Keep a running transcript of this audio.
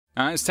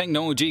As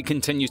technology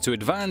continues to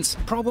advance,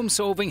 problem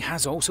solving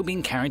has also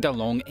been carried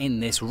along in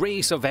this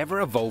race of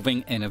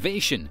ever-evolving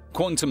innovation.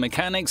 Quantum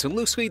mechanics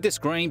loosely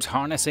describes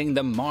harnessing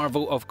the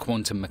marvel of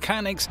quantum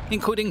mechanics,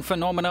 including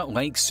phenomena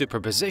like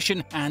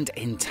superposition and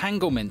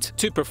entanglement,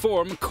 to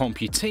perform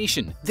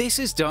computation. This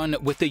is done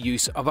with the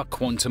use of a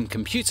quantum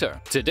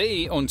computer.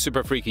 Today on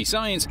Super Freaky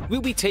Science,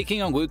 we'll be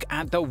taking a look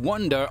at the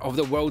wonder of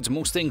the world's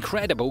most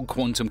incredible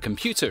quantum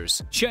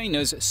computers,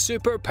 China's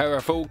super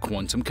powerful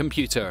quantum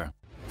computer.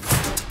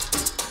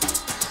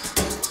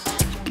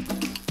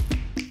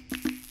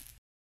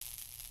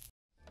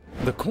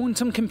 The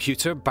quantum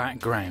computer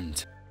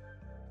background.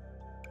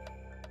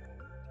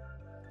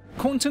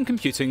 Quantum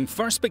computing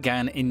first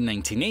began in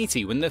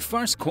 1980 when the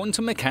first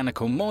quantum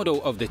mechanical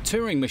model of the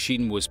Turing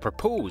machine was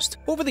proposed.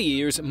 Over the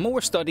years,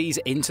 more studies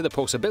into the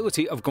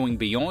possibility of going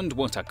beyond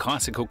what a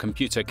classical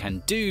computer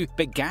can do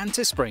began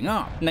to spring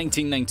up.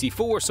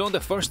 1994 saw the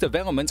first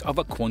development of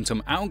a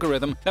quantum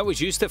algorithm that was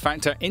used to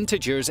factor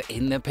integers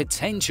in the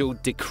potential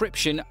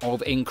decryption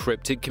of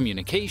encrypted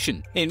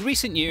communication. In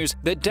recent years,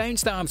 the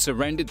doubts that have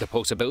surrounded the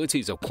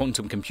possibilities of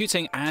quantum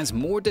computing as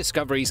more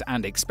discoveries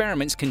and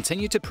experiments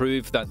continue to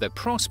prove that the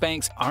prospects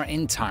are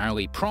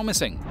entirely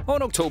promising.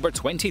 On October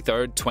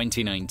 23,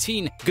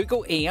 2019,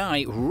 Google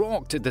AI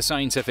rocked the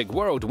scientific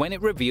world when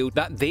it revealed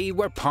that they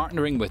were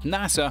partnering with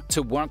NASA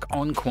to work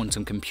on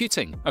quantum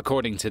computing.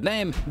 According to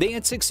them, they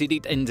had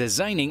succeeded in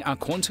designing a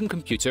quantum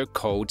computer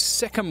called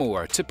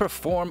Sycamore to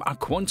perform a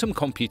quantum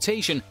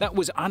computation that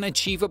was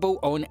unachievable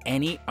on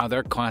any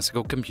other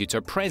classical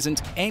computer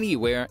present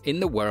anywhere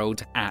in the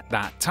world at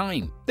that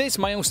time. This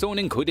milestone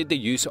included the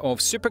use of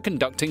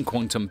superconducting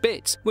quantum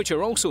bits, which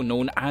are also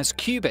known as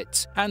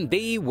qubits, and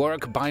they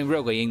work by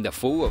relaying the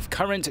flow of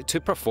current to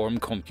perform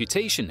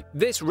computation.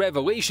 This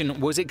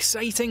revelation was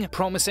exciting,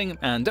 promising,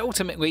 and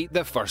ultimately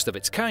the first of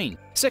its kind.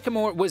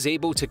 Sycamore was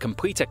able to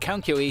complete a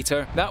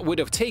calculator that would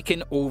have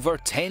taken over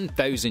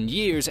 10,000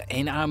 years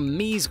in a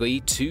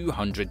measly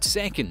 200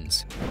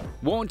 seconds.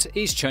 What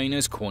is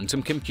China's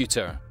quantum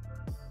computer?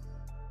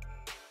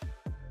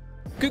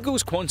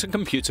 Google's quantum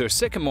computer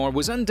Sycamore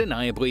was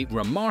undeniably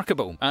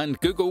remarkable, and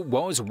Google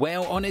was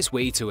well on its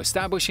way to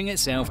establishing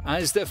itself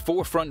as the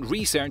forefront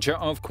researcher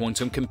of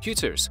quantum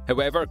computers.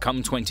 However,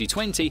 come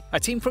 2020, a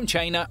team from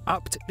China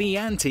upped the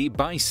ante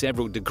by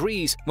several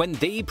degrees when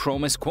they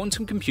promised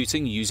quantum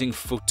computing using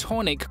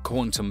photonic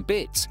quantum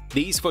bits.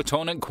 These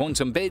photonic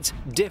quantum bits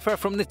differ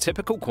from the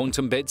typical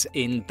quantum bits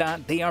in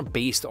that they are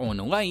based on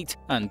light,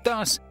 and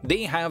thus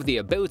they have the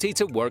ability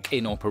to work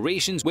in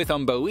operations with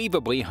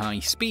unbelievably high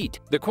speed.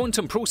 The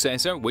quantum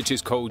processor, which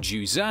is called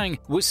Zhang,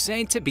 was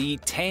said to be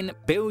 10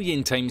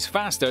 billion times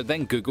faster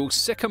than Google's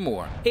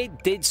Sycamore. It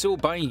did so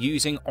by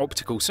using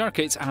optical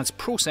circuits as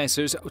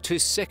processors to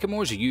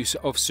Sycamore's use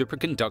of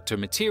superconductor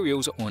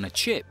materials on a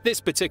chip. This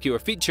particular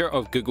feature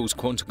of Google's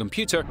quantum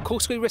computer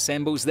closely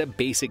resembles the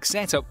basic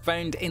setup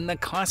found in the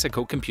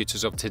classical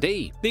computers of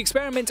today. The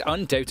experiment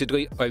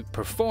undoubtedly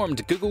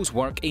outperformed Google's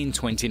work in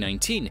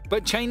 2019,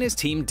 but China's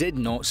team did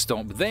not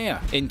stop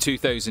there. In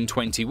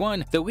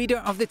 2021, the leader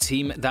of the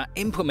team that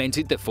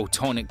implemented the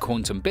photonic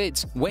quantum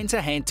bits went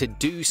ahead to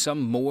do some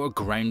more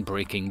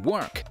groundbreaking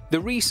work. The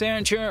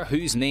researcher,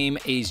 whose name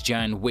is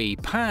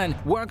Jianwei Pan,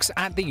 works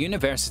at the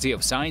University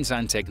of Science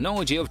and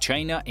Technology of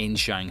China in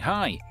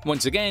Shanghai.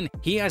 Once again,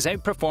 he has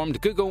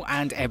outperformed Google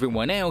and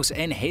everyone else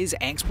in his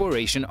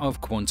exploration of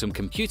quantum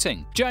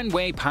computing.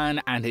 Jianwei Pan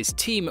and his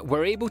team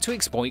were able to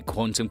exploit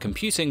quantum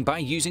computing by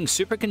using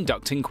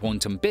superconducting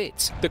quantum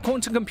bits. The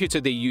quantum computer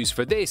they use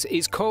for this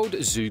is called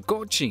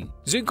Zhugoqing.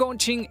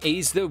 Zhugoqing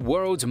is the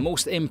world's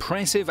most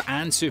impressive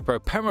and super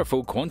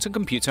powerful quantum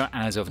computer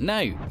as of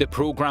now. The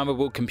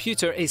programmable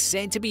computer is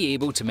said to be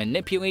able to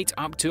manipulate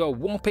up to a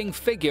whopping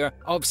figure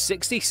of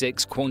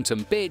 66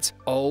 quantum bits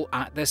all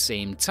at the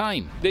same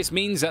time. This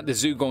means that the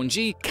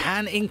Zhugoqing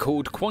can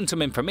encode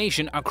quantum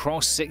information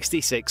across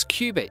 66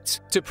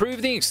 qubits. To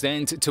prove the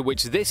extent to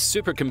which this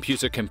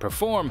supercomputer can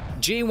perform,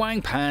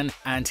 Jianwei Pan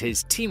and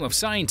his team of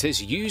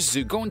scientists used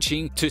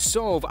Zhugoqing to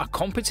solve a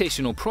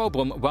computational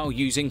problem while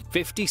using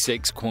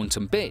 56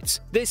 quantum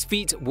bits. This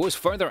feat was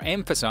further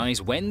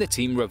emphasized when the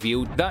team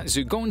revealed that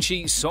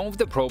Zhugoqing solved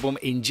the problem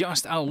in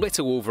just a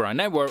little over an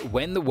hour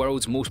when the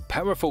world's most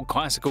powerful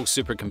classical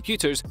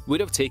supercomputers would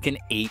have taken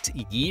 8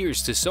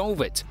 years to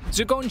solve it.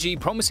 Zhugoqing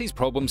promises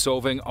problem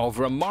solving of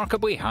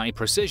remarkably high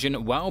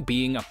precision while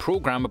being a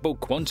programmable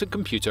quantum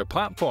computer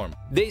platform.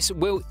 This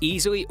will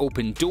easily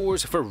open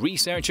doors for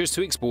researchers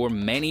to explore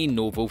many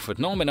novel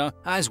phenomena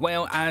as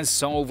well as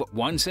solve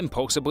once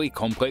impossibly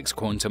complex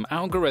quantum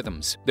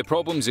algorithms. The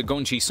problem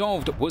Zhugoqing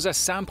solved was a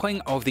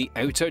sampling of the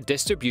outer outer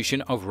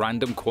distribution of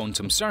random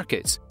quantum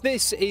circuits.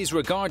 This is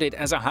regarded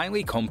as a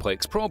highly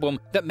complex problem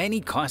that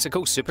many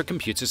classical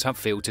supercomputers have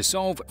failed to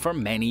solve for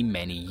many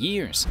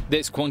years.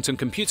 This quantum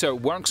computer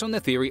works on the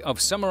theory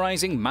of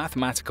summarizing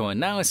mathematical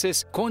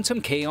analysis,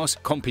 quantum chaos,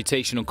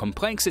 computational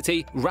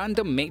complexity,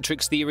 random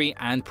matrix theory,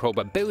 and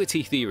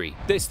probability theory.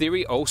 This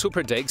theory also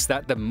predicts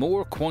that the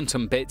more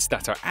quantum bits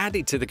that are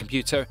added to the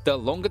computer, the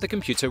longer the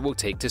computer will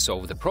take to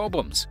solve the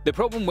problems. The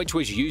problem which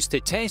was used to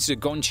test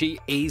Zhuangzi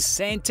is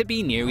said to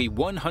be nearly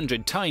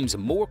 100 times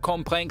more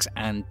complex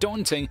and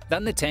daunting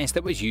than the test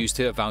that was used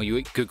to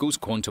evaluate Google's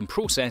quantum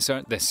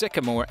processor, the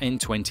Sycamore, in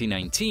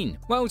 2019.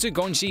 While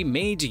Zhuangzi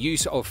made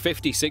use of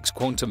 56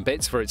 quantum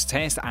bits for its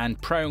test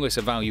and prowess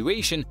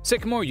evaluation,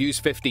 Sycamore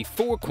used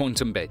 54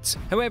 quantum bits.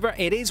 However,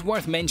 it is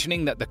worth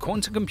mentioning that the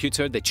quantum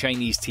computer the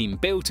Chinese team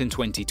built in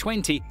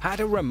 2020 had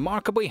a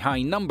remarkably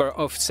high number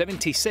of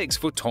 76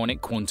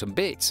 photonic quantum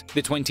bits.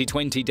 The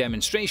 2020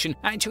 demonstration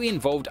actually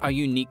involved a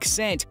unique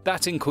set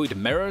that include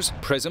mirrors,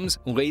 prisms,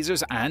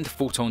 lasers, and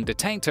photon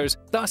detectors,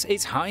 thus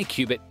its high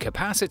qubit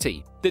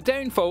capacity. The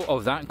downfall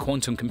of that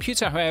quantum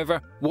computer,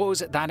 however,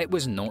 was that it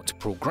was not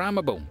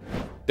programmable.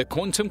 The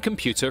quantum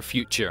computer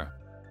future.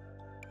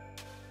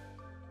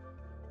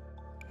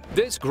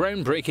 This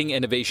groundbreaking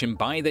innovation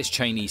by this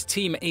Chinese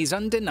team is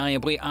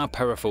undeniably a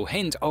powerful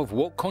hint of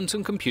what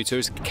quantum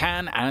computers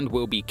can and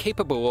will be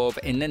capable of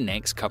in the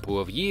next couple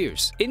of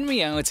years. In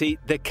reality,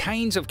 the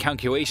kinds of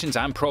calculations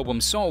and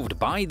problems solved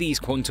by these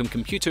quantum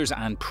computers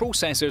and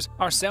processors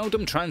are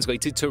seldom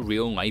translated to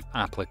real-life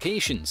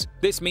applications.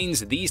 This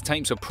means these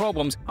types of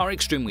problems are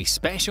extremely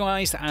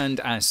specialized, and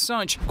as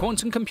such,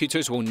 quantum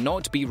computers will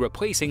not be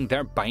replacing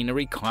their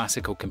binary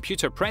classical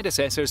computer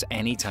predecessors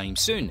anytime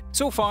soon.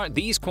 So far,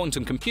 these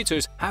quantum computers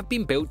have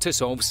been built to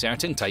solve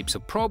certain types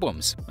of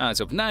problems. As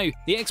of now,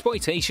 the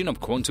exploitation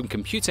of quantum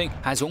computing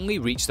has only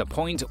reached a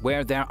point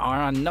where there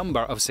are a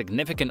number of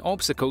significant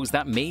obstacles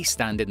that may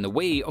stand in the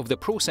way of the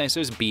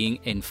processors being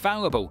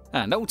infallible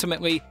and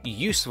ultimately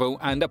useful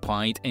and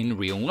applied in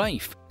real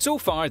life. So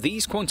far,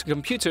 these quantum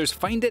computers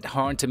find it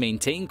hard to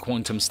maintain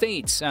quantum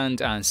states, and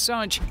as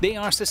such, they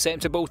are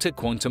susceptible to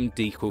quantum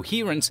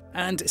decoherence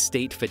and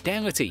state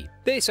fidelity.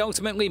 This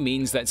ultimately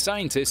means that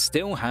scientists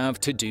still have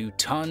to do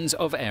tons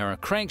of error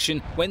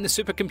correction when the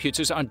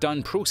supercomputers are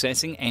done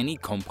processing any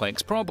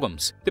complex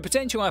problems. The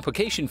potential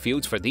application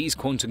fields for these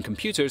quantum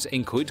computers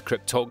include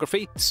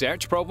cryptography,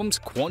 search problems,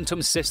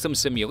 quantum system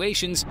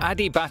simulations,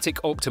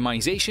 adiabatic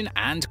optimization,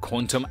 and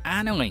quantum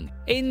annealing.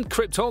 In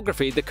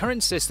cryptography, the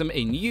current system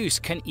in use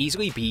can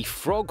easily be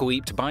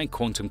frog-leaped by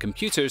quantum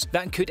computers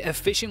that could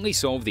efficiently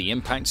solve the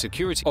impact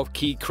security of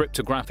key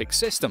cryptographic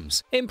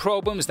systems. In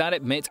problems that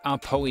admit a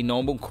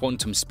polynomial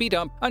quantum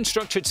speedup,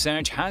 unstructured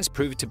search has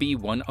proved to be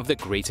one of the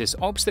greatest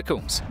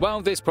obstacles.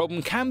 While this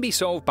problem can be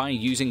solved by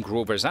using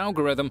Grover's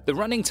algorithm, the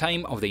running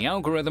time of the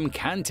algorithm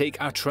can take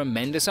a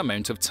tremendous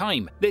amount of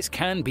time. This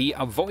can be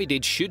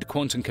avoided should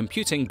quantum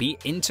computing be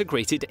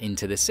integrated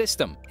into the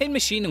system. In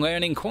machine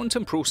learning,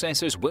 quantum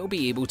processors will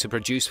be able to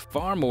produce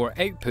far more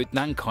output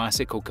than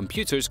classical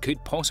computers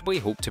could possibly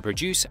hope to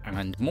produce,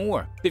 and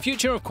more. The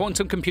future of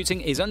quantum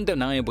computing is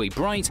undeniably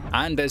bright,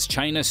 and as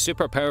China's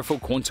super powerful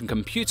quantum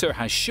computer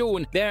has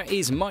shown, there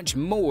is much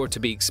more to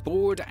be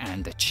explored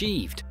and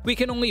achieved. We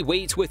can only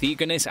wait with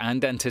eagerness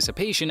and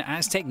anticipation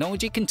as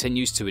technology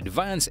continues to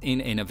advance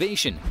in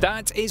innovation.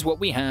 That is what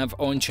we have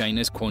on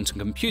China's quantum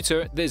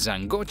computer, the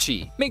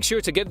Zhuangzi. Make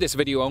sure to give this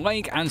video a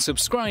like and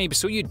subscribe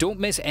so you don't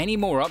miss any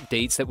more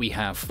updates that we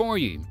have for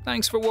you.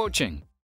 Thanks for watching.